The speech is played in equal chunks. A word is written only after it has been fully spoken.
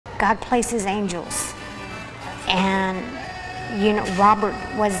God places angels. And, you know, Robert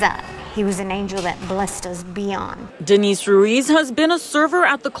was that. He was an angel that blessed us beyond. Denise Ruiz has been a server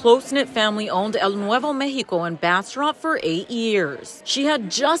at the close-knit family-owned El Nuevo Mexico in Bastrop for 8 years. She had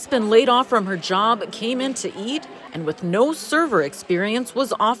just been laid off from her job, came in to eat, and with no server experience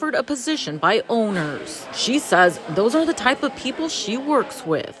was offered a position by owners. She says those are the type of people she works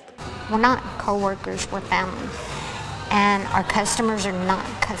with. We're not co-workers, we're family. And our customers are not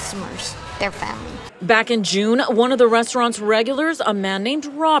customers, they're family. Back in June, one of the restaurant's regulars, a man named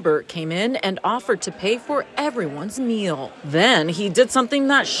Robert, came in and offered to pay for everyone's meal. Then he did something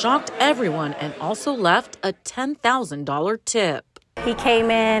that shocked everyone and also left a $10,000 tip. He came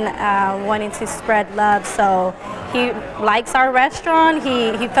in wanting to spread love, so he likes our restaurant.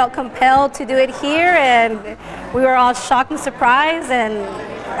 He felt compelled to do it here, and we were all shocked and surprised and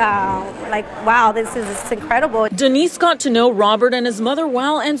like, wow, this is incredible. Denise got to know Robert and his mother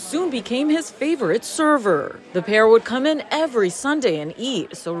well and soon became his favorite server. The pair would come in every Sunday and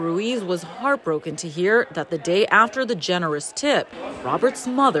eat, so Ruiz was heartbroken to hear that the day after the generous tip, Robert's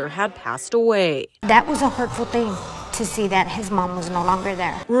mother had passed away. That was a hurtful thing, to see that his mom was no longer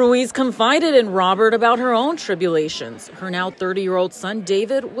there. Ruiz confided in Robert about her own tribulations. Her now 30-year-old son,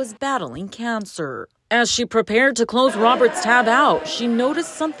 David, was battling cancer. As she prepared to close Robert's tab out, she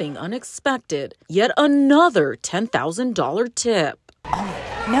noticed something unexpected. Yet another $10,000 tip.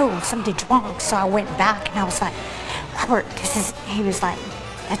 Oh, no, something's wrong. So I went back and I was like, Robert, he was like,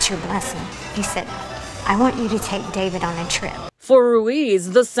 that's your blessing. He said, I want you to take David on a trip. For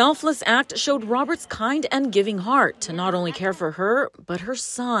Ruiz, the selfless act showed Robert's kind and giving heart to not only care for her, but her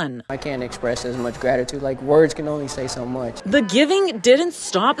son. I can't express as much gratitude. Like, words can only say so much. The giving didn't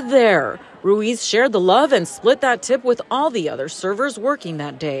stop there. Ruiz shared the love and split that tip with all the other servers working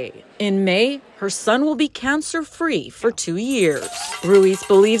that day. In May, her son will be cancer-free for 2 years. Ruiz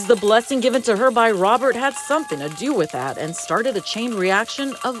believes the blessing given to her by Robert had something to do with that and started a chain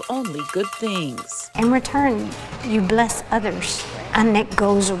reaction of only good things. In return, you bless others, and it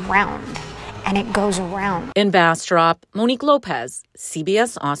goes around, and it goes around. In Bastrop, Monique Lopez,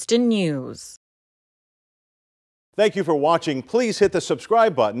 CBS Austin News. Thank you for watching. Please hit the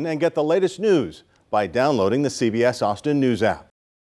subscribe button and get the latest news by downloading the CBS Austin News app.